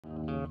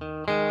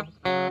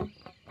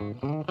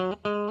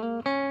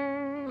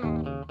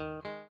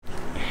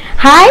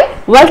Hi,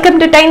 welcome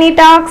to Tiny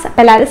Talks.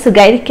 എല്ലാവരും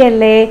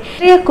സുഖായിരിക്കല്ലേ?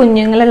 ചെറിയ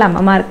കുഞ്ഞുങ്ങളുള്ള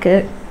അമ്മമാർക്ക്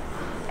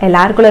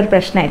എല്ലാവർക്കും ഒരു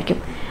പ്രശ്നമായിരിക്കും.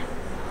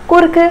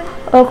 കുറുക്ക്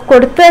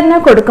കൊടുത്തു തന്നെ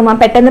കൊടുക്കുമ്പോൾ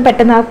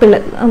പെട്ടെന്ന്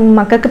ആ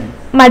മക്കൾക്ക്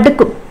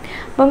മടുക്കും.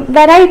 അപ്പം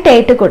വെറൈറ്റി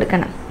ആയിട്ട്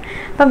കൊടുക്കണം.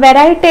 അപ്പം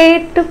വെറൈറ്റി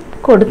ആയിട്ട്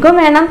കൊടുക്കും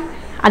വേണം,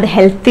 അത്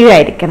ഹെൽത്തി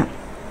ആയിരിക്കണം,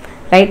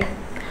 റൈറ്റ്?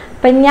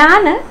 അപ്പം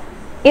ഞാൻ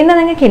ഇന്ന്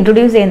നിങ്ങൾക്ക്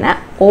ഇൻട്രൊഡ്യൂസ് ചെയ്യുന്ന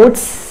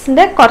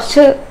ഓട്സിൻ്റെ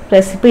കുറച്ച്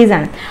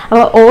റെസിപ്പീസാണ്.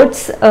 അപ്പോൾ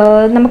ഓട്സ്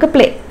നമുക്ക്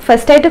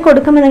ഫസ്റ്റായിട്ട്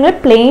കൊടുക്കുമ്പോൾ നിങ്ങൾ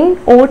പ്ലെയിൻ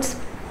ഓട്സ്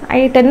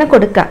ആയിട്ട് തന്നെ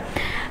കൊടുക്കുക.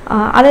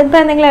 അതിപ്പോൾ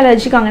എന്തെങ്കിലും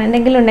അലർജിക്കോ അങ്ങനെ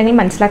എന്തെങ്കിലും ഉണ്ടെങ്കിൽ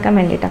മനസ്സിലാക്കാൻ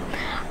വേണ്ടിയിട്ടാണ്.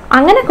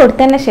 അങ്ങനെ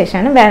കൊടുത്തതിന്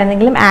ശേഷമാണ് വേറെ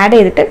എന്തെങ്കിലും ആഡ്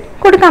ചെയ്തിട്ട്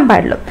കൊടുക്കാൻ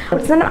പാടുള്ളൂ.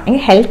 ഓട്സ് എന്ന്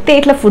പറഞ്ഞാൽ ഹെൽത്തി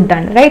ആയിട്ടുള്ള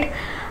ഫുഡാണ്, റൈറ്റ്?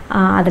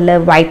 അതിൽ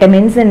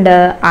വൈറ്റമിൻസ് ഉണ്ട്,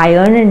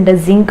 അയേൺ ഉണ്ട്,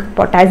 സിങ്ക്,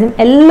 പൊട്ടാസ്യം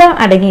എല്ലാം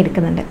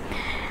അടങ്ങിയിരിക്കുന്നുണ്ട്.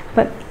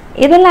 അപ്പം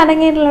ഇതെല്ലാം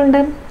അടങ്ങിയിട്ടുള്ളതുകൊണ്ട്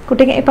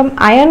കുട്ടിക്ക് ഇപ്പം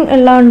അയൺ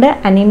ഉള്ളതുകൊണ്ട്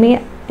അനീമിയ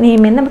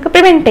നമുക്ക്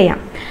പ്രിവെൻറ്റ് ചെയ്യാം.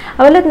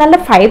 അതുപോലെ നല്ല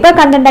ഫൈബർ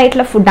കണ്ടൻ്റ്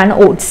ആയിട്ടുള്ള ഫുഡാണ്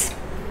ഓട്സ്.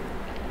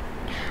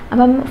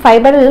 അപ്പം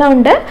ഫൈബർ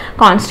ഉള്ളതുകൊണ്ട്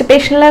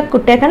കോൺസ്റ്റിപ്പേഷനുള്ള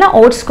കുട്ടികൾക്കാണ്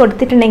ഓട്സ്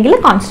കൊടുത്തിട്ടുണ്ടെങ്കിൽ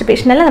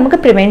കോൺസ്റ്റിപ്പേഷനെല്ലാം നമുക്ക്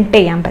പ്രിവെൻറ്റ്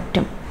ചെയ്യാൻ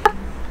പറ്റും.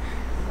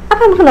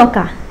 അപ്പം നമുക്ക്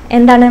നോക്കാം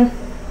എന്താണ്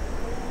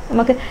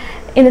നമുക്ക്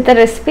ഇന്നത്തെ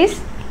റെസിപ്പീസ്.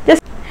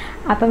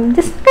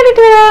 ജസ്റ്റ്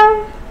കണ്ടിട്ട് വരാം.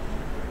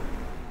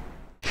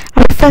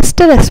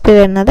 ഫസ്റ്റ് റെസിപ്പി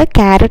വരുന്നത്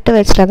ക്യാരറ്റ്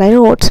വെച്ചിട്ട്, അതായത്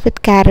ഓട്സ്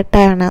വിത്ത്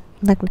ക്യാരറ്റാണ്.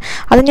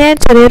 അത് ഞാൻ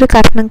ചെറിയൊരു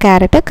കഷ്ണം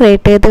ക്യാരറ്റ്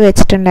ഗ്രേറ്റ് ചെയ്ത്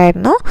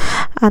വെച്ചിട്ടുണ്ടായിരുന്നു.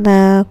 അത്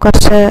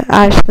കുറച്ച്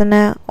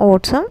ആവശ്യത്തിന്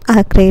ഓട്സും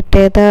ഗ്രേറ്റ്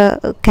ചെയ്ത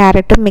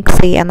ക്യാരറ്റും മിക്സ്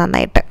ചെയ്യുക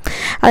നന്നായിട്ട്.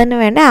 അതിന്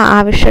വേണ്ടി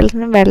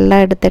ആവശ്യത്തിന് വെള്ളം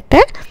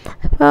എടുത്തിട്ട്,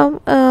 അപ്പം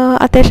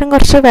അത്യാവശ്യം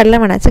കുറച്ച്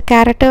വെള്ളം വേണം വെച്ചാൽ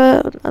ക്യാരറ്റ്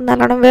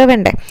നല്ലോണം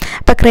വേവണ്ടേ.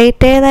 അപ്പോൾ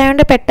ഗ്രേറ്റ്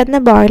ചെയ്തതുകൊണ്ട്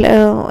പെട്ടെന്ന്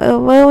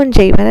വേവും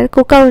ചെയ്യും, അതായത്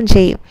കുക്കാവും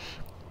ചെയ്യും.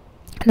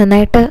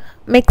 നന്നായിട്ട്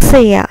മിക്സ്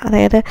ചെയ്യുക.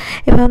 അതായത്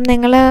ഇപ്പം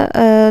നിങ്ങൾ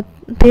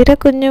തീരെ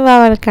കുഞ്ഞു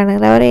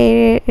വാവൽക്കാണെങ്കിൽ അവർ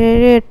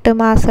 7-8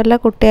 മാസമുള്ള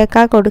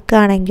കുട്ടികൾക്ക്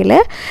കൊടുക്കുകയാണെങ്കിൽ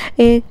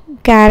ഈ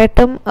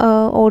ക്യാരറ്റും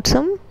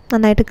ഓട്സും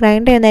നന്നായിട്ട്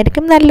ഗ്രൈൻഡ്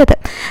ചെയ്യുന്നതായിരിക്കും നല്ലത്.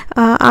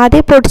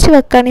 ആദ്യം പൊടിച്ച്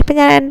വെക്കുകയാണെങ്കിൽ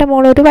ഇപ്പം എൻ്റെ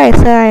മോൾ 1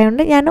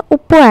 വയസ്സായതുകൊണ്ട് ഞാൻ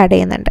ഉപ്പ് ആഡ്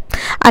ചെയ്യുന്നുണ്ട്.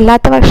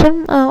 അല്ലാത്ത പക്ഷം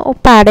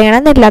ഉപ്പ് ആഡ്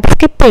ചെയ്യണമെന്നില്ല, അത്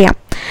സ്കിപ്പ് ചെയ്യാം.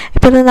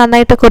 ഇപ്പം ഇത്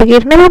നന്നായിട്ട്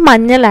കുറുകിയിട്ടുണ്ടെങ്കിൽ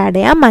മഞ്ഞൾ ആഡ്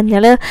ചെയ്യാം.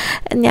 മഞ്ഞൾ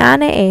ഞാൻ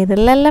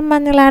ഏതിലെല്ലാം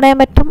മഞ്ഞൾ ആഡ് ചെയ്യാൻ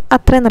പറ്റും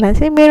അത്രയും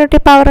നല്ലത്. ഇമ്മ്യൂണിറ്റി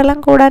പവറെല്ലാം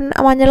കൂടാൻ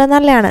മഞ്ഞൾ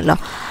നല്ലതാണല്ലോ.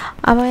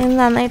 അപ്പോൾ ഇത്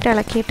നന്നായിട്ട്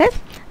ഇളക്കിയിട്ട്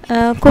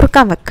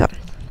കുറുക്കാൻ വെക്കുക.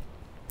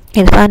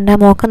 ഇതിപ്പോൾ എൻ്റെ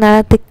മോൾക്ക് നല്ല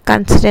തിക്ക്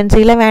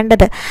കൺസിസ്റ്റൻസിയിലാണ്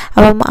വേണ്ടത്.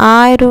 അപ്പം ആ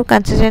ഒരു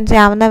കൺസിസ്റ്റൻസി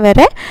ആവുന്ന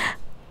വരെ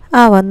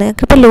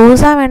നിങ്ങൾക്കിപ്പോൾ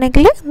ലൂസാണ്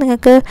വേണമെങ്കിൽ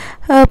നിങ്ങൾക്ക്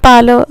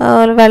പാലോ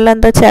വെള്ളം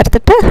എന്തോ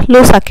ചേർത്തിട്ട്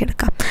ലൂസാക്കി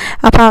എടുക്കാം.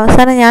 അപ്പോൾ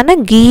അവസാനം ഞാൻ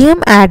ഗീയും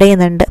ആഡ്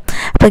ചെയ്യുന്നുണ്ട്.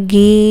 അപ്പോൾ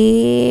ഗീ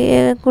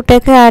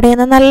കുട്ടികൾക്ക് ആഡ്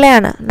ചെയ്യുന്നത്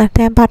നല്ലതാണ്.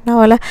 നേരത്തെ ഞാൻ പറഞ്ഞ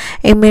പോലെ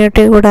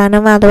ഇമ്മ്യൂണിറ്റി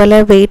കൂടാനും അതുപോലെ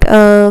വെയിറ്റ്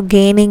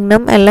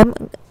ഗെയിനിങ്ങിനും എല്ലാം.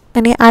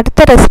 ഇനി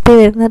അടുത്ത റെസിപ്പി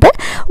വരുന്നത്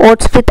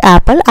ഓട്സ് വിത്ത്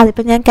ആപ്പിൾ.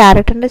 അതിപ്പോൾ ഞാൻ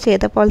ക്യാരറ്റിൻ്റെ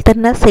ചെയ്ത പോലെ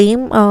തന്നെ സെയിം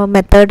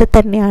മെത്തേഡ്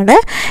തന്നെയാണ്.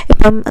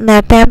 ഇപ്പം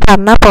നേരത്തെ ഞാൻ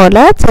പറഞ്ഞ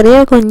പോലെ ചെറിയ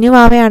കുഞ്ഞു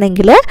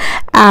മാവയാണെങ്കിൽ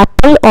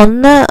ആപ്പിൾ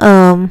ഒന്ന്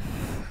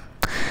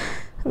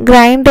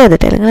ഗ്രൈൻഡ്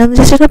ചെയ്തിട്ട് അല്ലെങ്കിൽ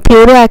ജസ്റ്റ്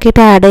പ്യൂരി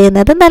ആക്കിയിട്ട് ആഡ്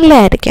ചെയ്യുന്നത്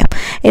നല്ലതായിരിക്കും.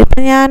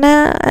 ഇപ്പം ഞാൻ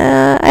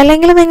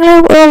അല്ലെങ്കിൽ നിങ്ങൾ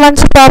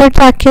വൺസ്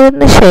പ്രോഡക്റ്റ്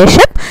ആക്കിയതിന്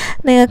ശേഷം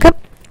നിങ്ങൾക്ക്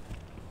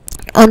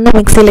ഒന്ന്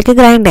മിക്സിയിലേക്ക്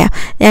ഗ്രൈൻഡ് ചെയ്യാം.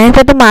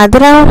 ഞാനിപ്പോൾ ഇത്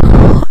മധുരം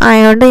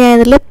ആയതുകൊണ്ട് ഞാൻ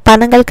ഇതിൽ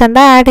പനം കൽക്കണ്ട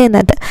ആഡ്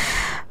ചെയ്യുന്നത്.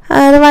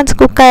 അത് വൺസ്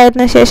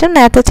കുക്കായതിനു ശേഷം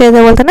നേരത്തെ ചെയ്ത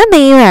പോലെ തന്നെ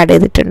നെയ്യും ആഡ്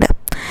ചെയ്തിട്ടുണ്ട്.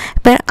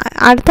 അപ്പം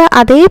അടുത്ത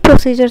അതേ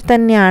പ്രൊസീജിയർ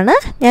തന്നെയാണ്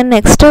ഞാൻ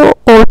നെക്സ്റ്റ്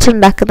ഓട്സ്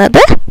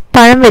ഉണ്ടാക്കുന്നത്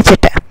പഴം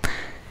വെച്ചിട്ട്.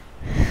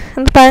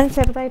 പഴം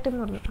ചെറുതായിട്ട്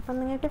നുള്ളു. അപ്പം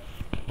നിങ്ങൾക്ക്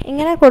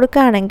ഇങ്ങനെ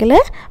കൊടുക്കുകയാണെങ്കിൽ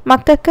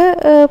മക്കൾക്ക്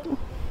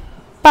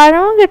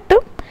പഴവും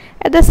കിട്ടും,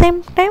 അറ്റ് ദ സെയിം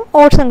ടൈം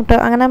ഓട്സും കിട്ടും.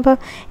 അങ്ങനെ അപ്പോൾ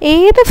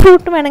ഏത്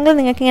ഫ്രൂട്ട് വേണമെങ്കിലും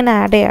നിങ്ങൾക്ക് ഇങ്ങനെ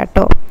ആഡ് ചെയ്യാം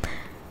കേട്ടോ.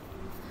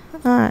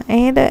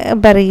 ഏത്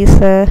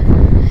ബെറീസ്,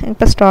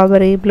 ഇപ്പോൾ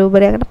സ്ട്രോബെറി,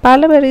 ബ്ലൂബെറി, അങ്ങനെ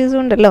പല ബെറീസും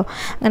ഉണ്ടല്ലോ.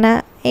 അങ്ങനെ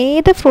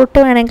ഏത് ഫ്രൂട്ട്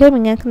വേണമെങ്കിലും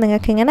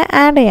നിങ്ങൾക്ക് ഇങ്ങനെ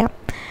ആഡ് ചെയ്യാം.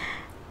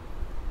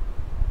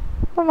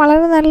 അപ്പം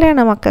വളരെ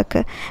നല്ലതാണ്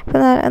മക്കൾക്ക്.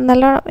 ഇപ്പം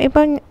നല്ലോണം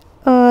ഇപ്പം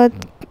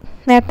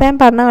നേരത്തെ ഞാൻ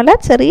പറഞ്ഞ പോലെ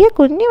ചെറിയ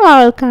കുഞ്ഞു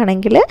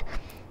വാവൽക്കാണെങ്കിൽ,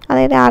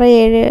 അതായത്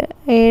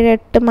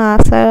 6-7-8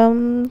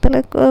 മാസത്തിൽ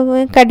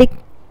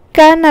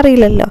കടിക്കാൻ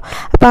അറിയില്ലല്ലോ.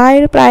 അപ്പോൾ ആ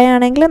ഒരു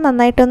പ്രായമാണെങ്കിൽ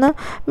നന്നായിട്ടൊന്ന്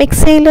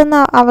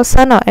മിക്സിയിലൊന്ന്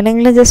അവസാനമോ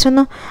അല്ലെങ്കിൽ ജസ്റ്റ്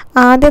ഒന്ന്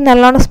ആദ്യം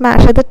നല്ലോണം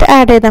സ്മാഷ് ചെയ്തിട്ട്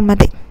ആഡ് ചെയ്താൽ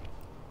മതി.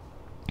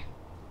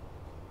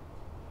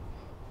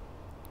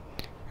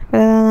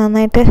 അപ്പോൾ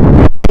നന്നായിട്ട്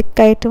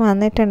തിക്കായിട്ട്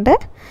വന്നിട്ടുണ്ട്.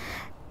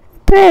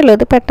 ഇത്രയേ ഉള്ളൂ.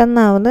 ഇത്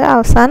പെട്ടെന്നാവുന്നത്.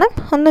 അവസാനം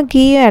ഒന്ന്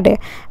ഗീ ആഡ്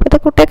ചെയ്യാം. അപ്പോൾ ഇത്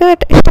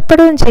കുട്ടികൾക്ക്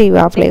ഇഷ്ടപ്പെടുകയും ചെയ്യും.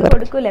 ആ ഫ്ലേവർ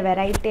കൊടുക്കൂലേ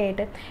വെറൈറ്റി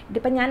ആയിട്ട്.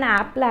 ഇതിപ്പോൾ ഞാൻ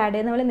ആപ്പിൾ ആഡ്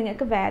ചെയ്യുന്ന പോലെ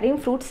നിങ്ങൾക്ക് വേറെയും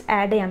ഫ്രൂട്ട്സ്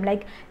ആഡ് ചെയ്യാം.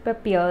 ലൈക്ക് ഇപ്പോൾ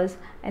പിയേഴ്സ്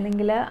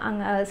അല്ലെങ്കിൽ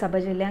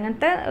സബർജല്ലി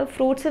അങ്ങനത്തെ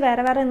ഫ്രൂട്ട്സ്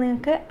വേറെ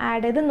നിങ്ങൾക്ക്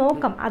ആഡ് ചെയ്ത്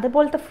നോക്കാം.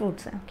 അതുപോലത്തെ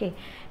ഫ്രൂട്ട്സ് ഓക്കെ.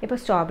 ഇപ്പോൾ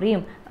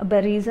സ്ട്രോബെറിയും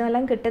ബെറീസും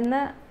എല്ലാം കിട്ടുന്ന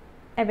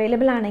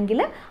അവൈലബിൾ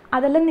ആണെങ്കിൽ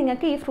അതെല്ലാം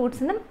നിങ്ങൾക്ക് ഈ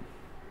ഫ്രൂട്ട്സിനും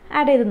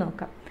ആഡ് ചെയ്ത്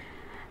നോക്കാം.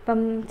 അപ്പം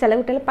ചില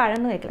കുട്ടികൾ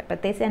പഴമൊന്നും കഴിക്കില്ല.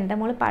 പ്രത്യേകിച്ച് എൻ്റെ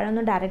മോൾ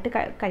പഴമൊന്നും ഡയറക്റ്റ്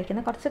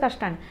കഴിക്കുന്നത് കുറച്ച്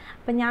കഷ്ടമാണ്.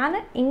 അപ്പം ഞാൻ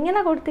ഇങ്ങനെ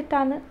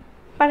കൊടുത്തിട്ടാണ്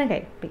പഴം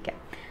കഴിപ്പിക്കുക.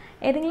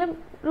 ഏതെങ്കിലും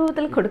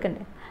രൂപത്തിൽ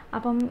കൊടുക്കണ്ടേ.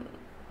 അപ്പം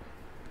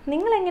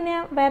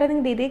നിങ്ങളെങ്ങനെയാണ് വേറെ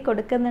ഏതെങ്കിലും രീതിയിൽ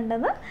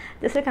കൊടുക്കുന്നുണ്ടെന്ന്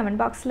ജസ്റ്റ്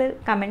കമൻറ്റ് ബോക്സിൽ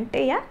കമൻറ്റ്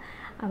ചെയ്യുക.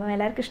 അപ്പം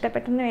എല്ലാവർക്കും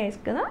ഇഷ്ടപ്പെട്ടെന്ന്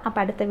വിചാരിക്കുന്നു.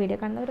 അപ്പോൾ അടുത്ത വീഡിയോ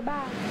കാണുന്നവർ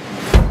ബൈ.